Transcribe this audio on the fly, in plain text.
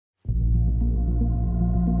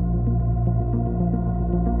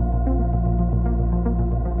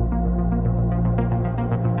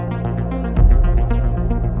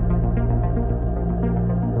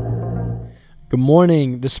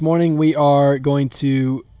morning. This morning we are going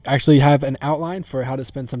to actually have an outline for how to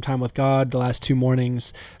spend some time with God. The last two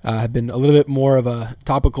mornings have been a little bit more of a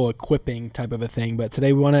topical equipping type of a thing, but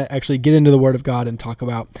today we want to actually get into the Word of God and talk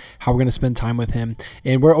about how we're going to spend time with Him.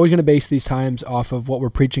 And we're always going to base these times off of what we're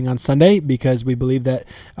preaching on Sunday, because we believe that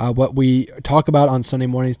what we talk about on Sunday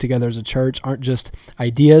mornings together as a church aren't just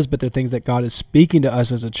ideas, but they're things that God is speaking to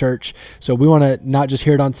us as a church. So we want to not just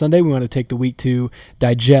hear it on Sunday, we want to take the week to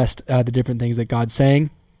digest the different things that God's saying.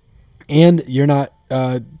 And you're not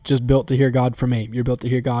just built to hear God from me. You're built to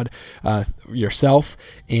hear God yourself,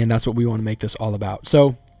 and that's what we want to make this all about.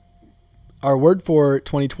 So our word for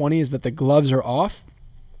 2020 is that the gloves are off,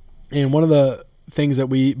 and one of the things that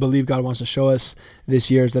we believe God wants to show us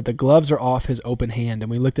this year is that the gloves are off His open hand. And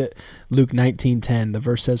we looked at Luke 19:10. The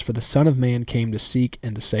verse says, "For the Son of Man came to seek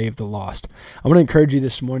and to save the lost." I want to encourage you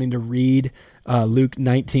this morning to read Luke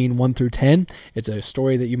 19:1-10. It's a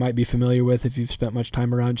story that you might be familiar with if you've spent much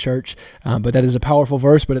time around church, but that is a powerful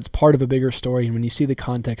verse, but it's part of a bigger story. And when you see the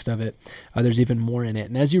context of it, there's even more in it.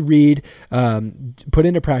 And as you read, put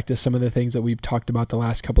into practice some of the things that we've talked about the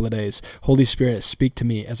last couple of days. Holy Spirit, speak to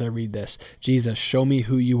me as I read this. Jesus, show me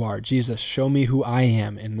who you are. Jesus, show me who I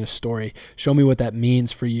am in this story. Show me what that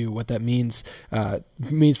means for you, what that means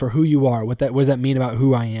for who you are, what does that mean about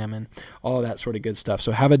who I am, and all of that sort of good stuff.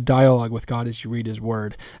 So have a dialogue with God as you read His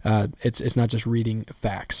word. It's not just reading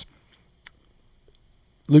facts.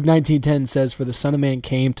 Luke 19:10 says, "For the Son of Man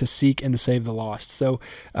came to seek and to save the lost." So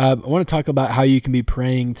I want to talk about how you can be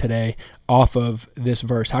praying today off of this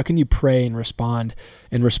verse. How can you pray and respond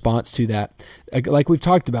in response to that? Like we've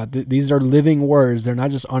talked about, these are living words. They're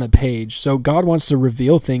not just on a page. So God wants to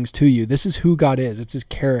reveal things to you. This is who God is. It's His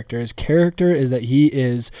character. His character is that He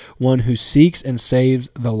is one who seeks and saves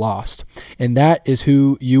the lost. And that is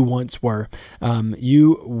who you once were.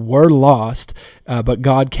 You were lost, but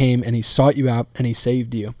God came and He sought you out and He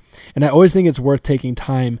saved you. And I always think it's worth taking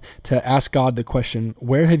time to ask God the question,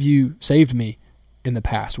 where have you saved me in the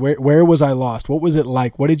past? Where was I lost? What was it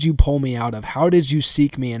like? What did you pull me out of? How did you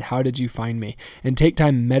seek me and how did you find me? And take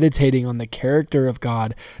time meditating on the character of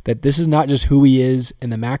God, that this is not just who He is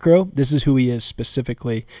in the macro, this is who He is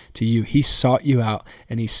specifically to you. He sought you out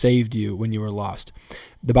and He saved you when you were lost.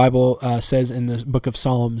 The Bible says in the book of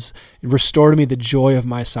Psalms, "Restore to me the joy of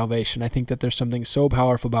my salvation." I think that there's something so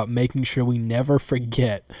powerful about making sure we never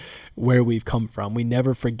forget where we've come from. We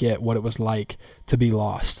never forget what it was like to be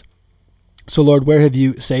lost. So Lord, where have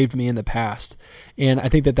you saved me in the past? And I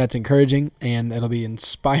think that that's encouraging, and it'll be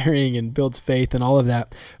inspiring and builds faith and all of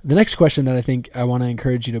that. The next question that I think I want to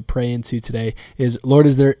encourage you to pray into today is, Lord,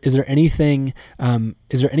 is there anything,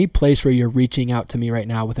 is there any place where you're reaching out to me right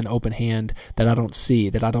now with an open hand that I don't see,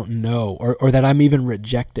 that I don't know, or that I'm even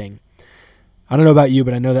rejecting? I don't know about you,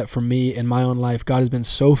 but I know that for me in my own life, God has been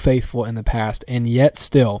so faithful in the past, and yet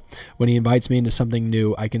still, when He invites me into something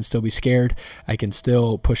new, I can still be scared, I can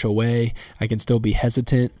still push away, I can still be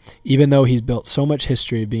hesitant. Even though He's built so much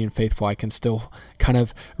history of being faithful, I can still kind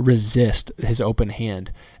of resist His open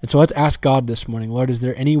hand. And so let's ask God this morning, Lord, is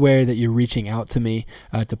there anywhere that you're reaching out to me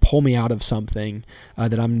to pull me out of something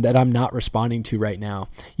that I'm not responding to right now?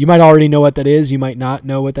 You might already know what that is, you might not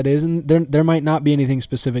know what that is, and there might not be anything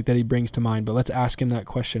specific that He brings to mind, but let's ask Him that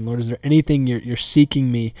question. Lord, is there anything you're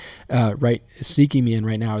seeking me in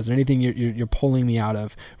right now? Is there anything you're pulling me out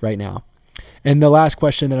of right now? And the last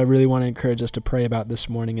question that I really want to encourage us to pray about this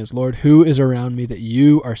morning is, Lord, who is around me that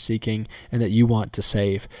you are seeking and that you want to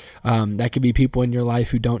save? That could be people in your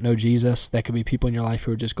life who don't know Jesus. That could be people in your life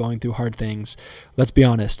who are just going through hard things. Let's be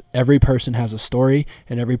honest. Every person has a story,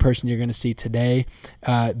 and every person you're going to see today,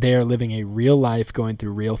 they are living a real life going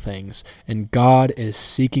through real things. And God is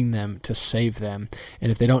seeking them to save them.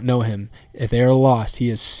 And if they don't know Him, if they are lost, He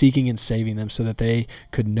is seeking and saving them so that they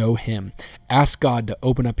could know Him. Ask God to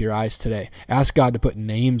open up your eyes today. Ask God to put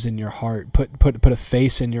names in your heart, put a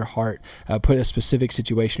face in your heart, put a specific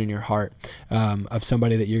situation in your heart of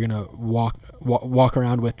somebody that you're going to walk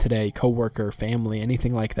around with today, coworker, family,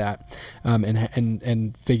 anything like that,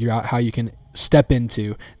 and figure out how you can step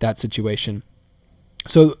into that situation.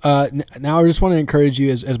 So now I just want to encourage you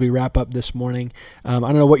as we wrap up this morning. I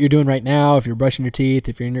don't know what you're doing right now, if you're brushing your teeth,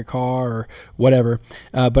 if you're in your car or whatever,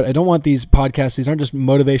 but I don't want these podcasts, these aren't just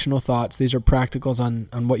motivational thoughts, these are practicals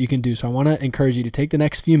on what you can do. So I want to encourage you to take the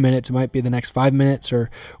next few minutes, it might be the next 5 minutes or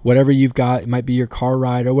whatever you've got, it might be your car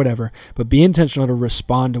ride or whatever, but be intentional to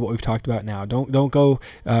respond to what we've talked about now. Don't go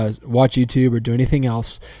watch YouTube or do anything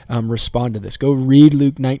else. Respond to this. Go read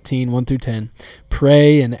Luke 19:1-10.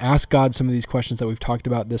 pray and ask God some of these questions that we've talked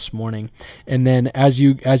about this morning. And then as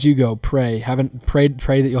you go, pray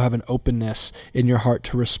that you'll have an openness in your heart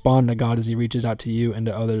to respond to God as he reaches out to you and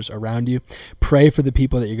to others around you. Pray for the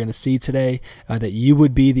people that you're going to see today, that you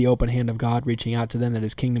would be the open hand of God reaching out to them, that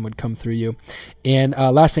his kingdom would come through you. And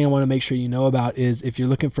last thing I want to make sure you know about is if you're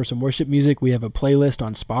looking for some worship music, we have a playlist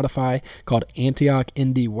on Spotify called Antioch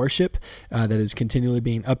Indie Worship that is continually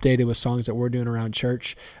being updated with songs that we're doing around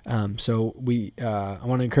church. So I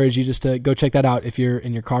want to encourage you just to go check that out if you're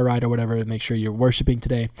in your car ride or whatever. Make sure you're worshiping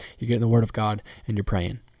today, you're getting the word of God, and you're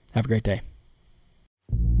praying. Have a great day.